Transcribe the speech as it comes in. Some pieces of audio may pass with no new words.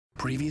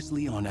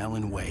Previously on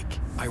Alan Wake,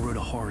 I wrote a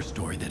horror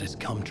story that has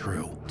come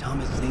true.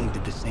 Thomas Zane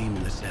did the same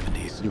in the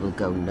 70s. You will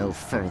go no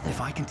further. If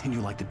I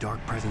continue like the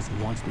Dark Presence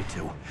wants me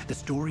to, the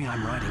story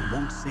I'm writing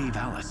won't save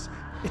Alice.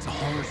 It's a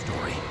horror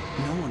story.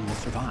 No one will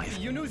survive.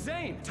 You knew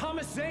Zane!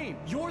 Thomas Zane!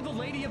 You're the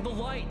Lady of the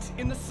Light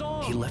in the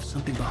song! He left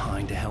something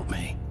behind to help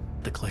me.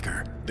 The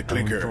clicker. The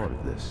clicker. Alan thought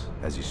of this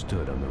as he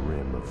stood on the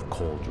rim of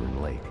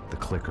Cauldron Lake, the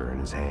clicker in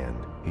his hand.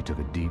 He took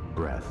a deep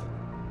breath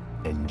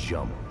and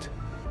jumped.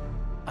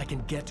 I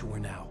can get to her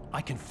now.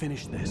 I can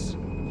finish this.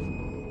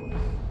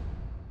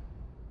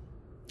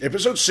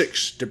 Episode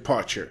 6,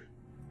 Departure.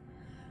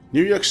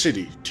 New York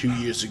City, 2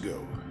 years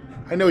ago.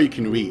 I know you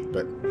can read,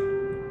 but...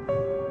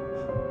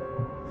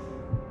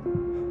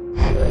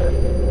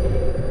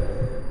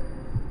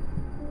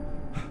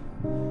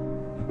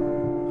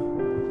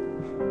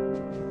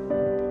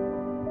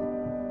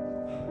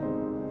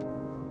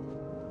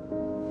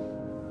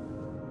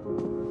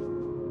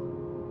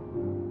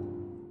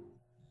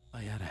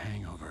 I had a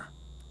hangover.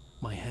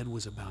 My head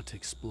was about to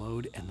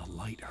explode and the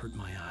light hurt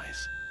my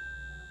eyes.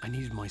 I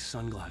needed my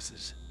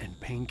sunglasses and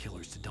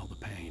painkillers to dull the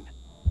pain.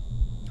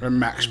 Or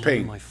max In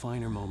pain. my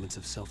finer moments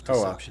of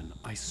self-deception,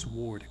 I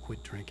swore to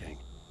quit drinking.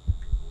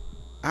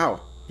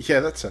 Ow. Yeah,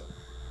 that's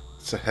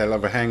a hell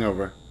of a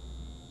hangover.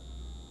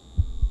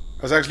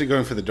 I was actually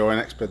going for the door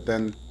next, but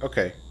then...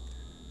 Okay.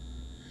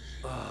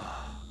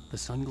 The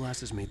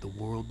sunglasses made the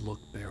world look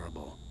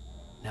bearable.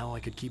 Now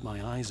I could keep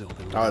my eyes open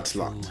Oh, without it's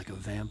feeling locked. like a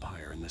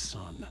vampire in the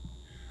sun.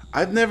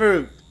 I've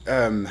never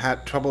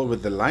had trouble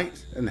with the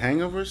light and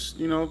hangovers,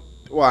 you know.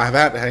 Well, I've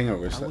had hangovers,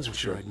 I that's wasn't for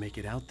sure sure. I'd make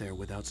it out there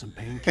without some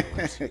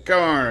painkillers.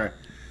 Come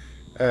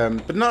on.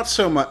 But not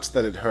so much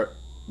that it hurt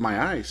my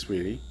eyes,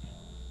 really.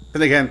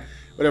 Then again,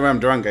 whenever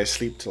I'm drunk, I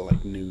sleep till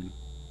like noon.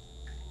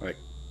 Like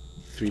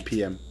 3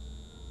 p.m.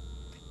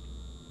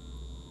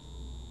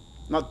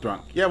 Not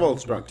drunk. Yeah, well,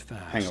 Things drunk. worked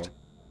fast. Hangover.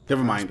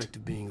 Never The mind. prospect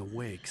of being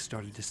awake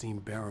started to seem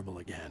bearable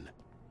again.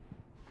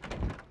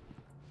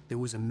 There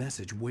was a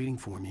message waiting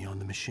for me on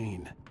the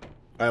machine.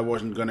 I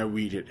wasn't gonna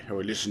read it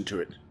or listen to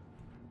it.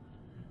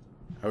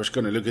 I was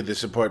gonna look at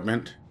this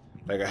apartment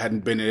like I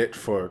hadn't been in it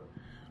for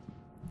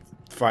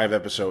 5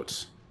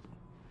 episodes.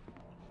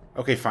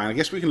 Okay, fine. I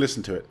guess we can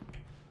listen to it.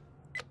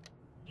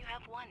 You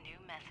have one new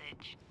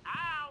message.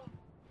 Al!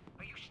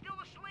 Are you still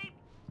asleep?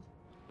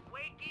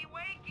 Wakey,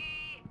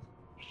 wakey!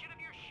 You should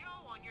have your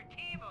show on your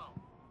TiVo.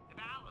 If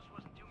Alice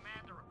wasn't too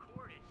mad to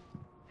record it.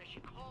 Yeah, she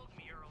called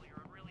me earlier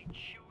and really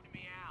chewed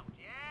me out.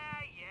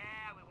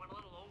 Yeah, we went a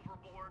little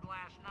overboard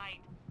last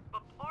night.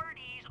 But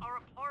parties are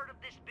a part of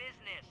this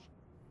business.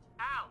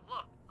 Al,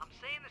 look, I'm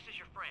saying this as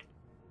your friend.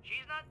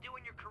 She's not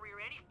doing your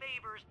career any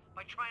favors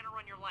by trying to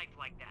run your life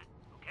like that,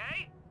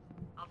 okay?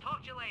 I'll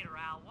talk to you later,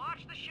 Al.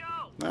 Watch the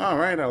show!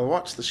 Alright, I'll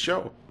watch the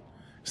show.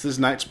 Is this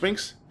Night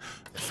Springs?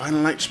 The final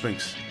Night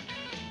Springs.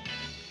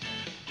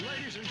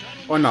 Ladies and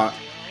gentlemen, Or not.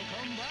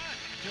 welcome back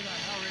to the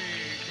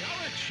Harry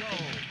Garrett Show.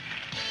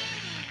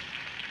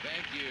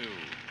 Thank you.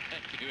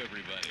 Thank you,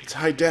 everybody. It's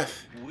high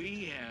death.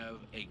 We have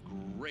a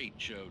great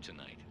show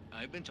tonight.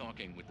 I've been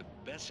talking with the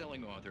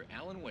best-selling author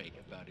Alan Wake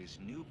about his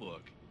new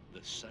book, The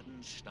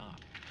Sudden Stop.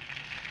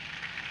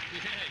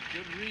 Yeah,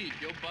 good read.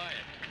 Go buy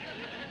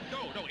it.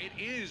 No, it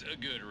is a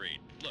good read.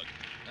 Look,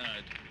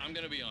 I'm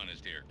gonna be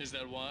honest here. Is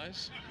that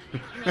wise? No,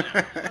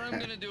 but I'm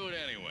gonna do it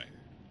anyway.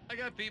 I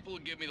got people who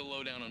give me the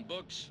lowdown on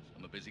books.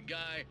 I'm a busy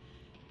guy.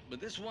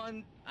 But this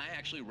one, I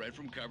actually read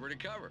from cover to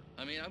cover.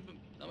 I mean,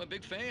 I'm a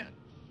big fan.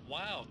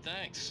 Wow,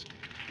 thanks.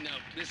 Now,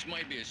 this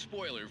might be a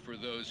spoiler for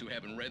those who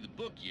haven't read the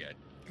book yet.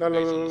 La, la,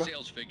 Based la, on la. the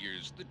sales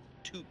figures, the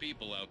 2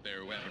 people out there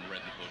who haven't read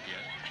the book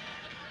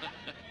yet.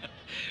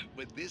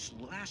 But this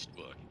last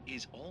book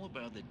is all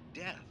about the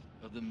death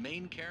of the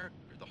main character,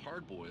 the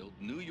hard-boiled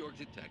New York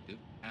detective,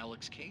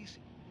 Alex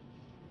Casey.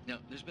 Now,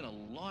 there's been a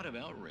lot of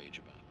outrage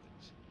about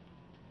this.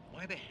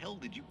 Why the hell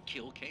did you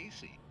kill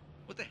Casey?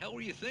 What the hell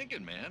were you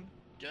thinking, man?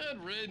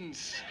 Good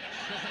riddance.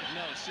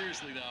 No,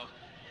 seriously though.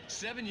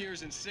 7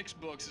 years and 6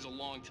 books is a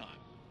long time.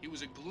 He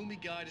was a gloomy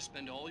guy to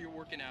spend all your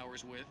working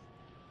hours with,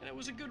 and it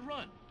was a good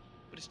run.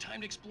 But it's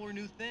time to explore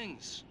new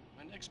things.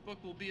 My next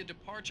book will be a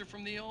departure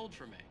from the old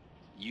for me.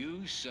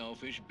 You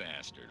selfish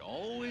bastard,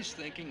 always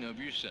thinking of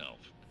yourself.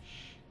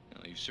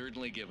 Well, you've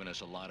certainly given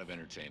us a lot of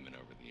entertainment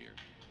over the years.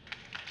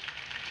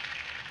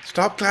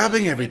 Stop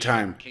clapping every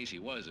time. Casey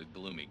was a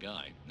gloomy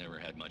guy. Never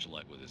had much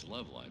luck with his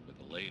love life with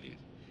the ladies.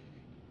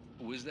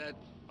 Was that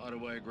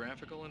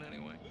autobiographical in any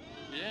way?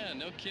 Yeah,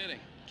 no kidding.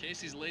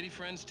 Casey's lady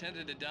friends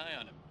tended to die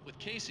on him. With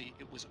Casey,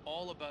 it was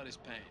all about his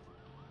pain.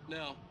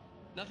 No,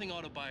 nothing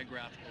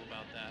autobiographical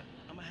about that.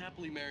 I'm a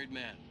happily married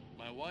man.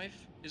 My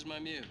wife is my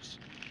muse.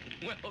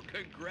 Well,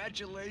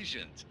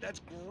 congratulations.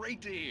 That's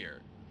great to hear.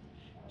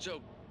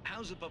 So,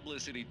 how's the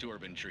publicity tour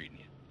been treating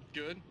you?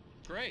 Good,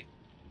 great.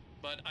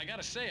 But I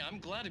gotta say, I'm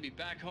glad to be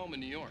back home in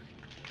New York.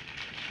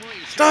 Well,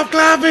 you Stop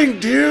certainly- clapping,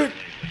 dude!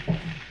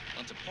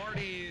 Lots of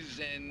parties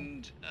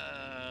and,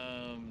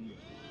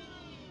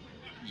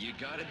 you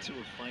got into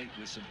a fight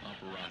with some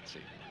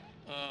paparazzi.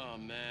 Oh,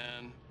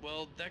 man.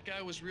 Well, that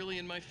guy was really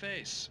in my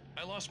face.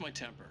 I lost my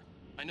temper.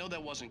 I know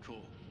that wasn't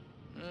cool.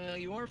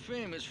 You are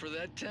famous for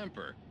that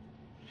temper.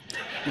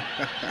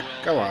 Well,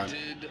 Go I on.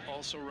 did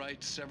also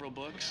write several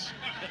books.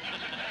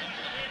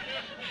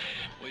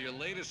 Well, your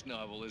latest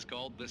novel is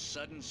called The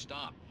Sudden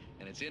Stop,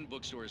 and it's in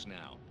bookstores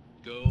now.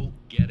 Go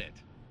get it.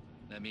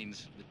 That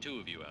means the two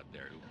of you out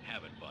there who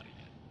haven't bought it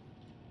yet.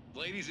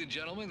 Ladies and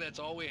gentlemen, that's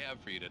all we have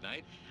for you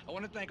tonight. I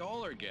want to thank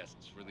all our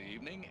guests for the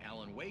evening.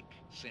 Alan Wake,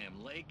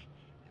 Sam Lake.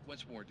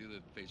 Once more, do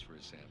the face for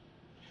his Sam.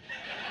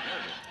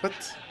 There it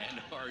is. What?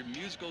 And our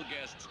musical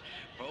guests,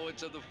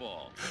 Poets of the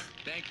Fall.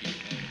 Thank you,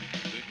 and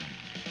good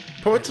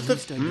night. Poets of At the...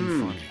 least I'd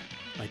been funny.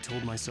 I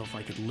told myself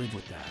I could live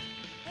with that.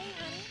 Hey,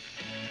 honey.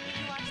 Did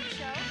you watch the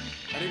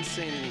show? I didn't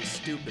say anything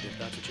stupid if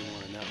that's what you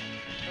want to know.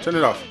 Turn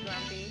it off. Okay,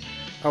 Grumpy.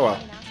 Oh well.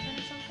 An aspirin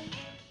or something?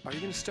 Are you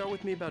going to start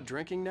with me about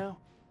drinking now?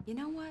 You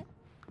know what?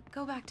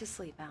 Go back to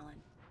sleep, Alan.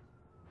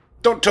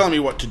 Don't tell me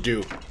what to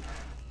do.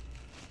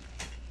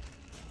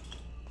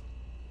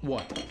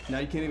 What? Now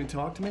you can't even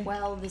talk to me?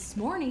 Well, this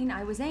morning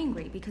I was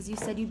angry because you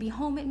said you'd be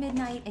home at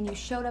midnight and you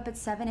showed up at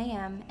 7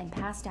 a.m. and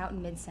passed out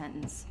in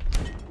mid-sentence.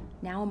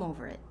 Now I'm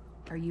over it.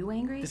 Are you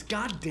angry? This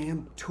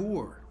goddamn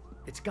tour.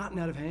 It's gotten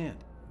out of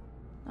hand.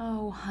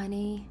 Oh,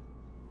 honey.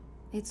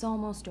 It's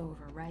almost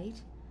over,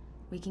 right?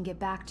 We can get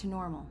back to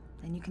normal.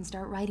 Then you can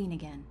start writing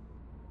again.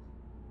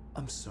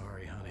 I'm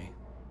sorry, honey.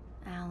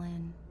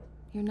 Alan,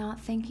 you're not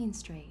thinking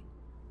straight.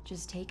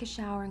 Just take a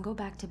shower and go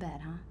back to bed,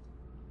 huh?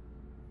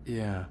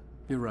 Yeah,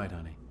 you're right,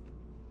 honey.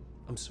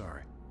 I'm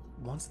sorry.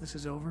 Once this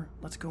is over,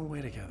 let's go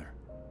away together.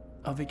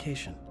 A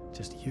vacation.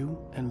 Just you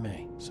and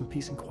me. Some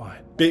peace and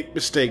quiet. Big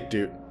mistake,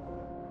 dude.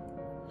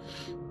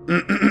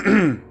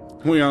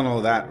 We all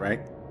know that,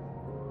 right?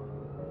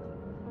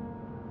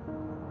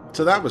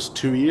 So that was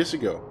 2 years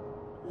ago.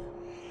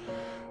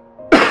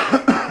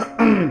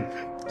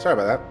 Sorry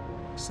about that.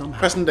 Somehow,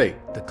 Present day.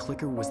 the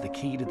clicker was the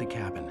key to the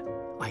cabin.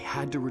 I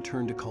had to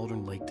return to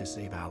Cauldron Lake to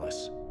save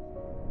Alice.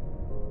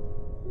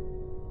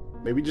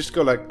 Maybe just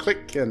go like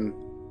click and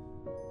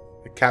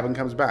the cabin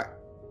comes back.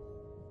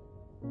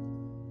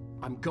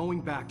 I'm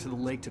going back to the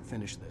lake to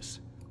finish this.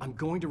 I'm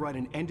going to write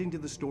an ending to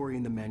the story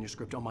in the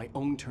manuscript on my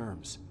own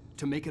terms,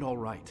 to make it all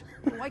right.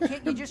 Why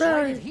can't you just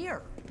write it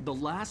here? The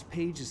last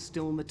page is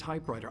still in the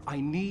typewriter. I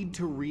need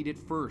to read it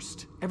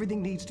first.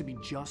 Everything needs to be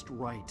just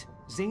right.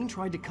 Zane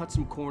tried to cut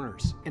some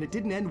corners, and it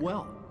didn't end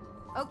well.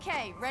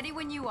 Okay, ready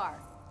when you are.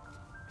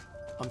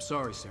 I'm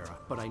sorry, Sarah,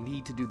 but I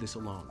need to do this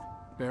alone.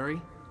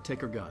 Barry,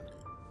 take her gun.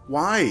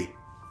 Why?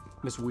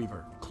 Miss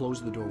Weaver,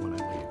 close the door when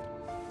I leave.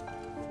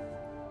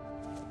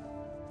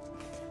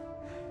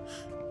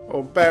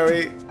 Oh,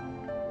 Barry.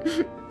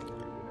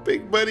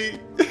 Big buddy.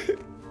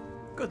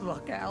 Good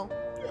luck, Al.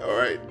 All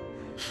right.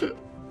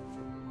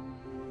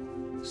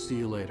 See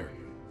you later.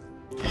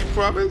 You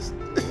promise?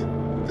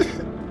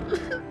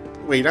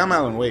 Wait, I'm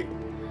Alan. Wait.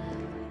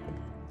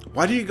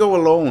 Why do you go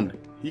alone?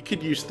 You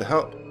could use the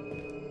help.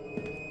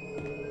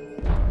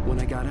 When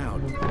I got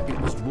out, it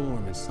was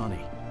warm and sunny.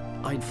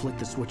 I'd flicked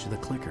the switch of the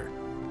clicker.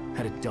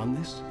 Had it done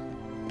this?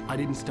 I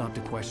didn't stop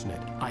to question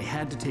it. I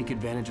had to take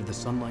advantage of the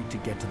sunlight to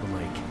get to the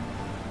lake.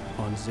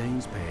 On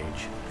Zane's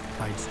page,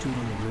 I'd stood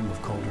on the rim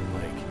of Cauldron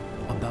Lake,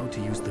 about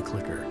to use the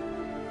clicker.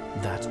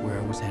 That's where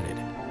I was headed.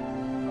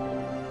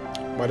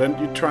 Why don't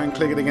you try and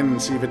click it again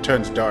and see if it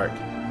turns dark?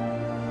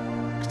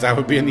 Because that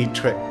would be a neat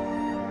trick.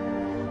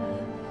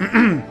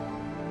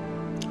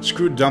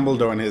 Screw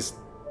Dumbledore and his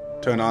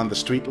turn on the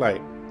street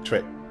light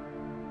trick.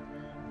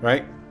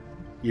 Right?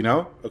 You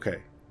know?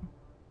 Okay.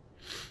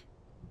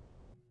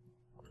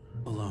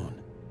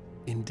 Alone,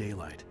 in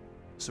daylight,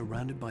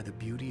 surrounded by the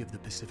beauty of the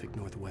Pacific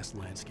Northwest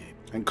landscape.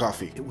 And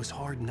coffee. It was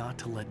hard not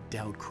to let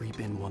doubt creep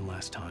in one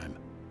last time.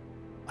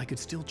 I could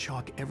still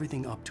chalk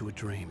everything up to a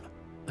dream,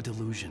 a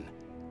delusion.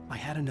 I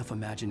had enough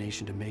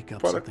imagination to make up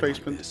Product something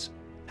placement. like this.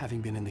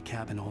 Having been in the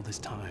cabin all this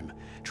time,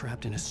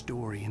 trapped in a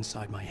story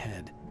inside my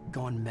head,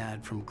 gone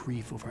mad from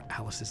grief over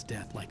Alice's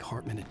death like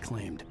Hartman had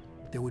claimed,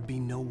 there would be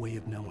no way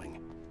of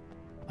knowing.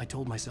 I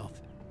told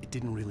myself it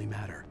didn't really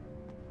matter.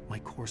 My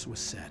course was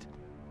set.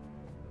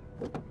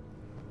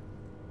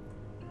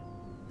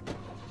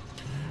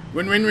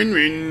 Win, win, win,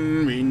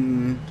 win,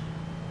 win.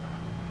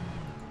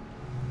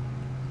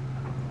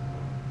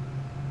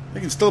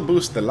 They can still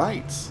boost the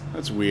lights.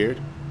 That's weird.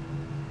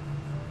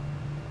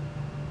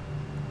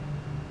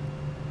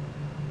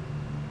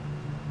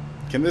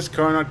 Can this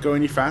car not go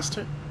any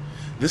faster?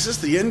 This is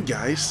the end,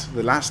 guys.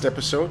 The last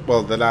episode.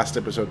 Well, the last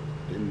episode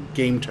in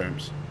game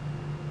terms.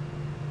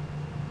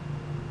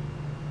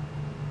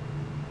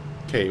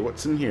 Okay,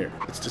 what's in here?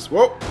 It's just...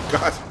 Whoa!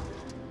 God!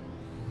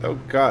 Oh,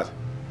 God.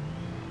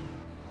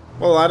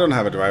 Well, I don't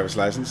have a driver's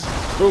license.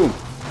 Boom!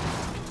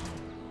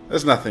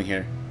 There's nothing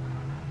here.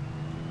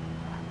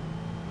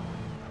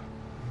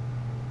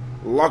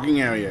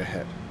 Logging area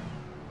ahead.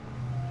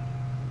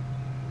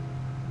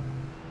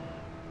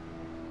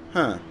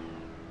 Huh.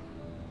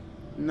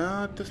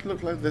 No, it doesn't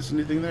look like there's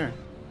anything there.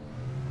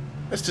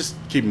 Let's just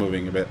keep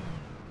moving a bit.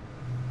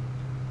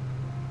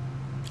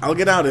 I'll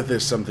get out if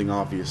there's something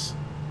obvious.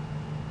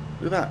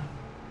 Look at that.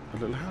 A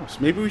little house.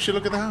 Maybe we should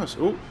look at the house.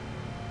 Oh.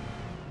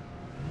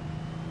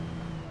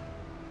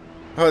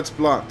 Oh, it's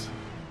blocked.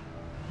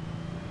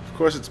 Of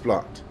course it's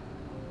blocked.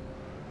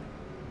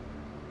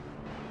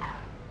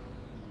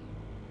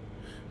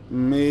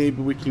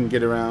 Maybe we can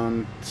get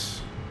around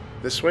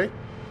this way?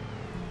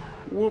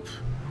 Whoop.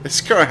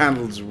 This car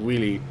handles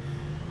really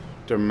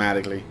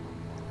dramatically.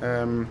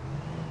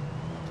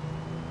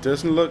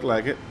 Doesn't look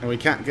like it. And we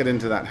can't get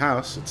into that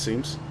house, it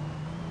seems.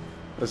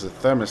 There's a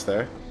thermos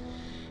there.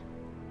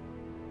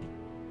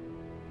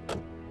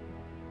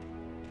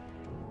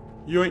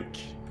 Yoink.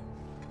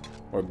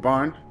 Or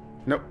barn.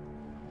 Nope.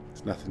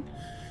 It's nothing.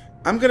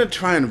 I'm gonna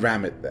try and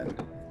ram it then.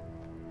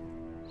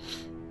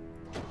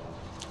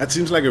 That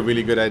seems like a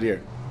really good idea.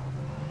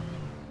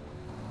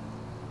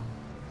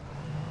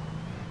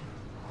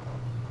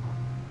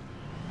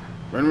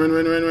 Run, run,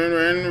 run, run, run,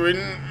 run,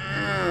 run.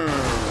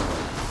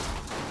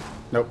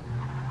 Nope.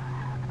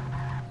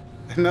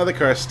 Another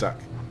car stuck.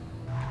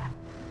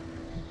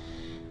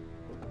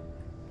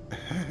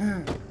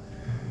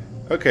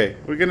 Okay,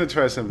 we're gonna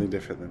try something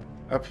different then.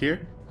 Up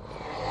here?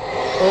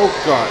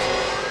 Oh god.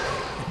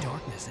 The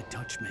darkness had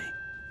touched me.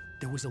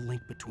 There was a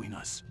link between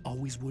us.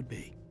 Always would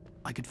be.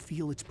 I could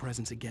feel its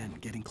presence again,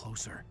 getting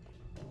closer.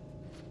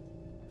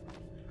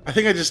 I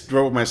think I just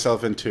drove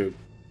myself into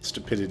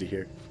stupidity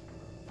here.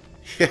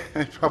 Yeah,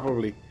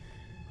 probably.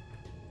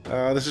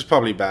 This is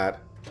probably bad.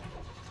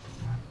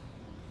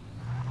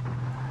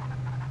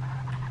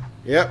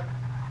 Yep.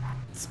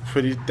 It's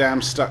pretty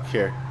damn stuck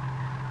here.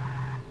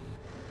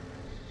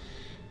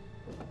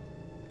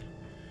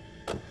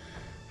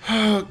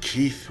 Oh,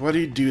 Keith, why do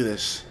you do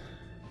this?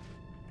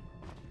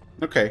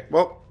 Okay,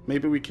 well,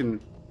 maybe we can...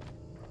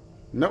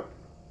 Nope.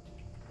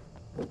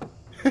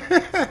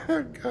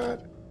 Oh,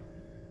 God.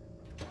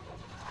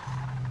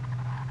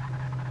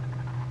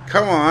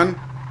 Come on.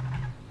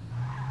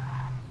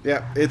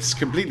 Yeah, it's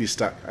completely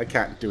stuck. I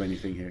can't do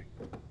anything here.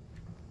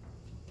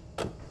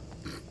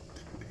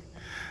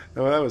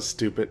 Oh, that was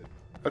stupid.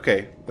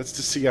 Okay, let's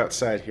just see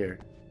outside here.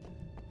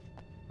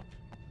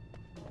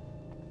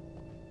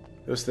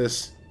 What's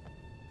this?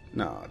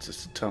 No, it's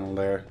just a tunnel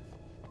there.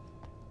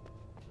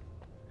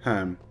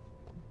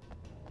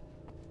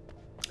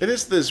 It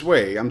is this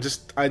way.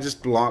 I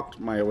just blocked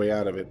my way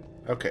out of it.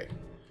 Okay.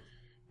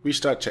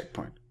 Restart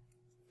checkpoint.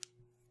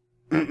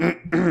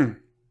 The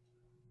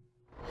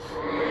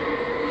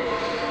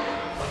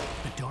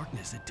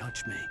darkness had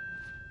touched me.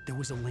 There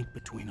was a link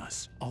between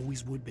us.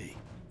 Always would be.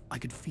 I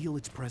could feel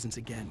its presence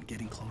again,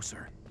 getting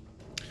closer.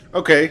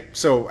 Okay,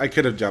 so I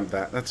could have jumped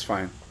that. That's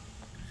fine.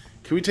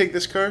 Can we take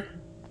this car?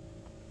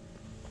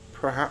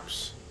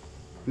 Perhaps.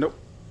 Nope.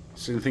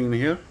 Is there anything in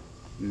here?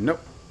 Nope.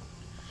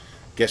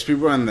 Guess we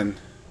run then.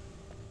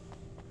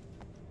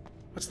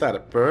 What's that, a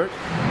bird?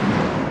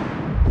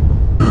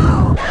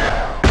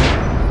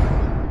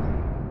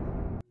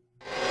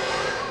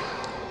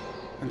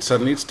 And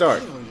suddenly it's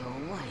dark.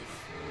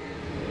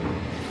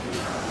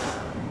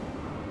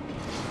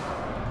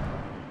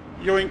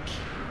 Yoink.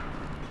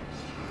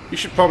 You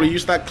should probably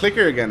use that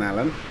clicker again,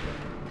 Alan.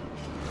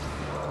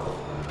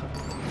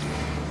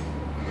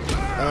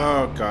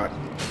 Oh, God.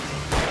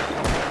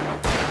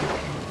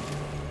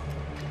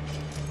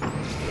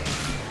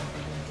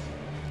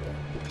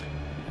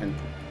 And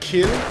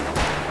kill.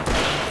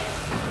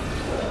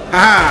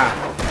 Ha!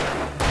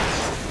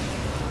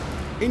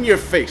 In your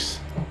face.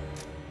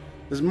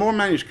 There's more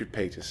manuscript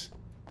pages.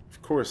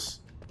 Of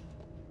course.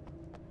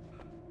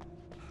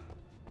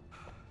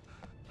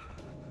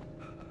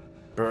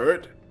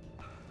 Bird.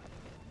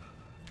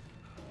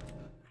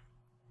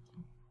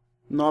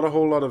 Not a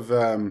whole lot of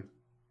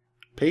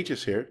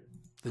pages here.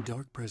 The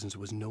dark presence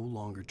was no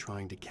longer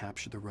trying to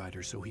capture the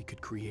writer so he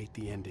could create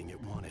the ending it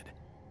wanted.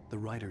 The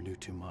writer knew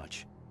too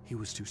much. He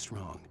was too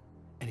strong.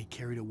 And he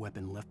carried a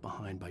weapon left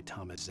behind by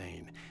Thomas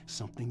Zane,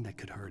 something that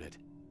could hurt it.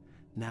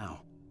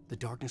 Now, the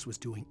darkness was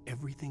doing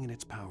everything in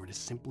its power to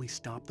simply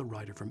stop the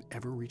writer from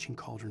ever reaching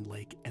Cauldron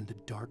Lake and the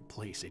dark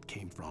place it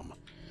came from.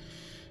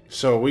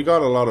 So we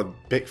got a lot of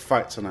big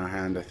fights on our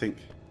hand, I think.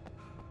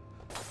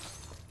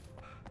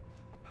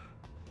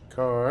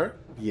 Car.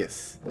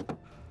 Yes.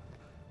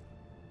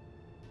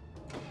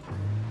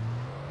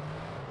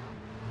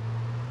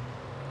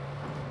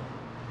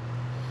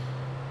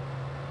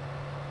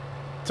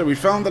 So we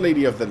found the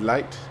Lady of the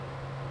Light.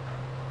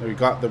 We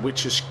got the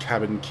witch's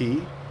cabin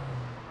key.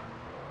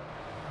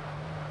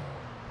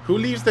 Who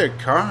leaves their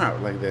car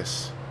out like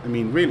this? I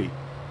mean, really?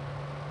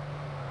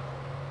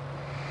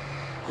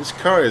 This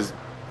car is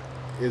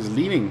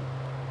leaning.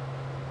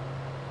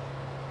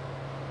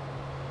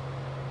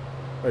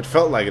 Or it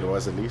felt like it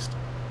was, at least.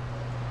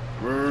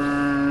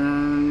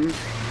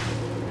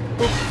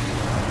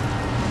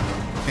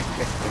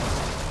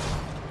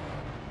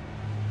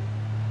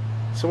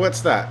 So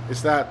what's that?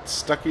 Is that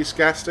Stucky's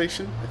gas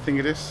station? I think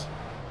it is.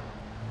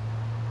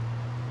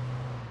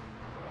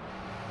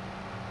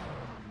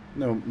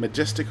 No,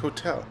 Majestic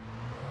Hotel.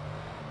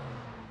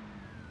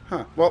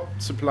 Huh. Well,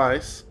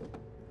 supplies.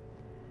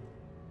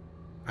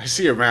 I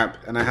see a ramp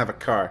and I have a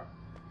car.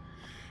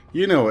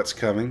 You know what's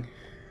coming.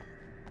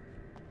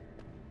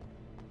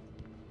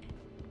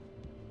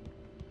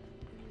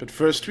 But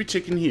first we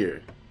check in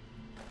here.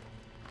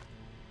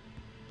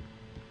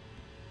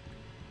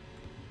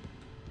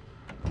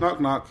 Knock,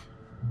 knock.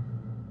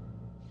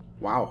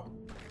 Wow.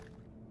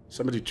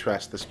 Somebody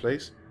trashed this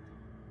place.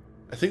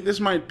 I think this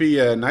might be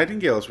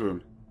Nightingale's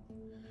room.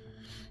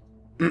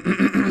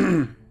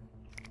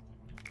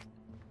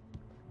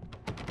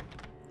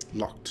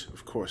 Locked,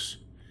 of course.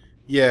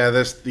 Yeah,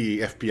 that's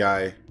the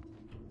FBI.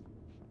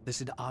 This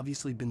had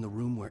obviously been the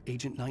room where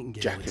Agent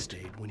Nightingale Jacket. had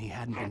stayed when he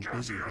hadn't been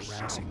busy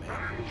harassing me. Could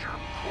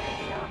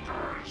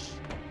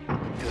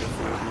have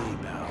fooled me,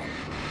 pal.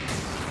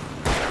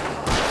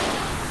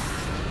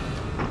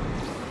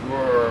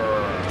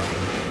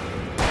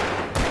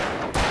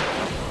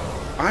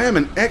 I am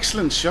an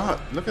excellent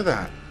shot. Look at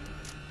that.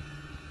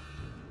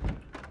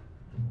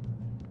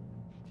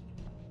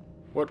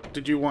 What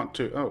did you want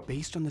to... Oh.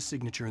 Based on the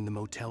signature in the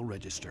motel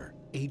register,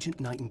 Agent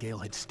Nightingale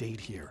had stayed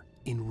here,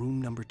 in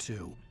room number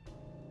 2.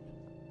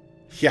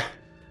 Yeah.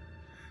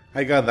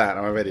 I got that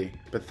already.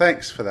 But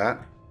thanks for that.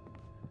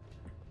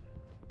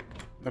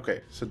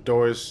 Okay, so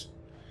doors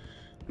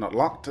not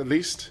locked at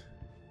least.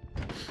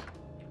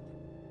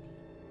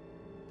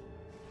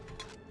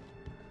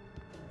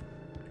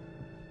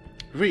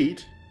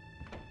 Read?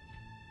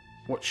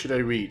 What should I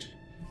read?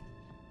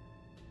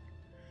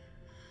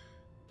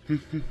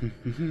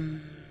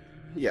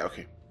 Yeah,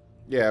 okay.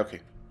 Yeah, okay.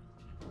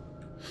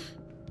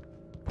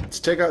 Let's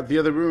take out the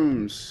other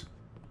rooms.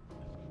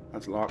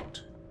 That's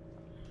locked.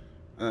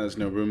 There's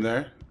no room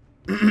there.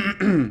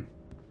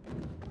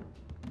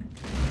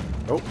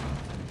 Oh.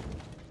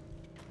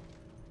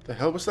 The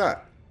hell was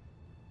that?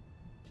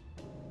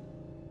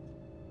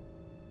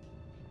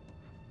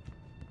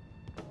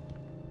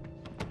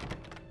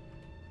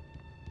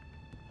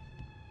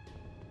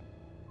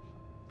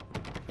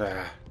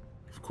 Ah,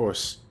 of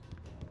course.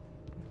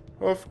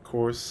 Of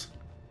course.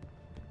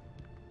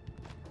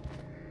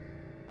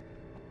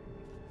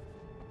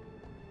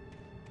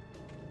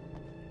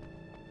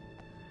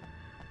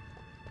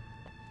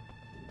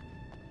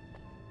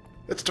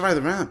 Let's try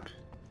the ramp.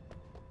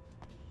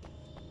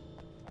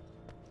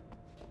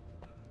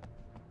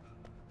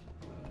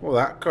 Well,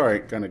 that car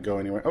ain't gonna go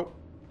anywhere. Oh.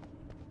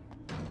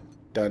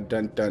 Dun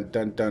dun dun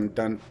dun dun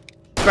dun.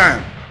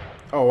 Bam!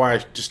 Oh, I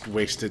just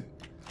wasted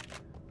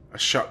a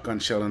shotgun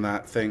shell on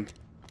that thing.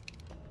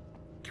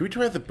 Can we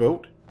try the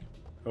boat?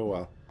 Oh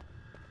well.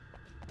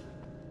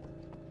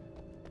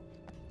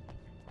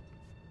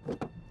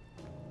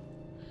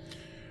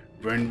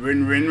 Run,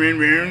 run, run, run,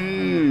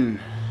 run!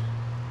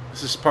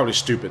 This is probably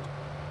stupid.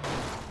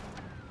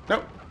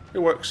 Nope, it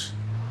works.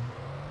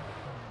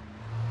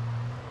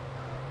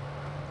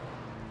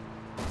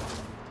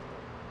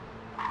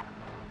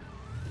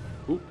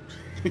 Ooh.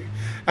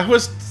 I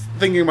was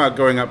thinking about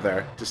going up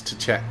there just to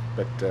check,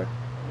 but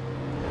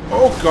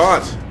oh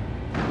god!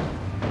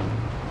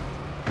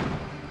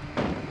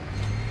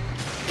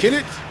 Kill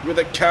it with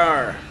a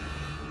car.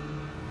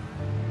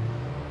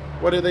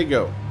 Where do they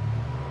go?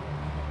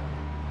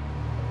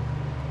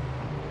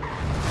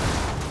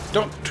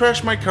 Don't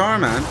trash my car,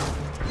 man.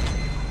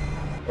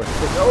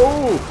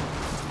 Oh!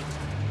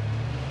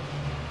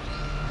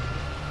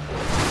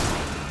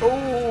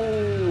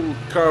 Oh!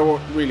 Car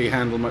won't really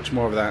handle much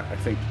more of that, I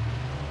think.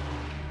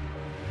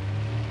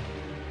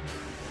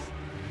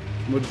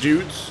 More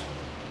dudes.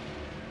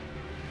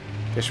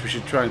 Guess we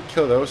should try and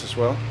kill those as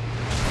well.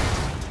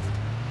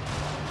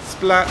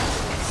 Splat!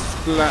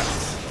 Splat!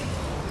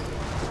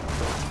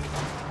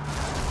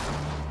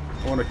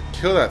 I want to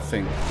kill that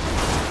thing.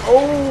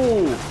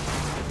 Oh!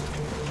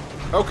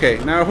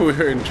 Okay, now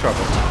we're in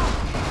trouble.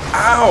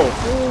 Ow!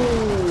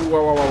 Ooh!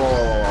 Whoa, whoa, whoa,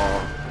 whoa,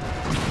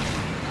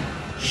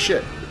 whoa.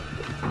 Shit.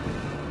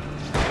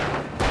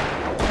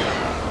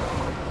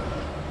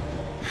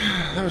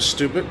 That was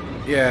stupid.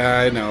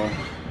 Yeah, I know.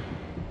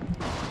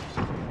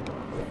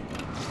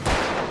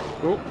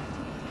 Oh.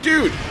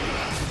 Dude!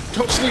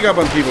 Don't sneak up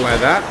on people like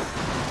that.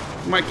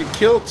 You might get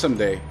killed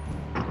someday.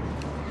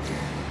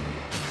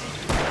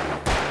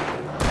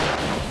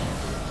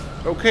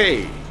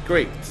 Okay,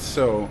 great.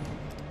 So...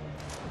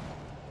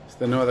 is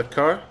there no other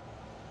car?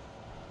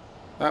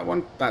 That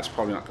one? That's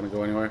probably not going to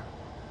go anywhere.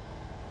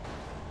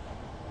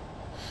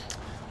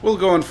 We'll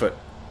go on foot.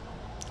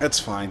 That's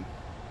fine.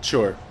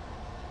 Sure.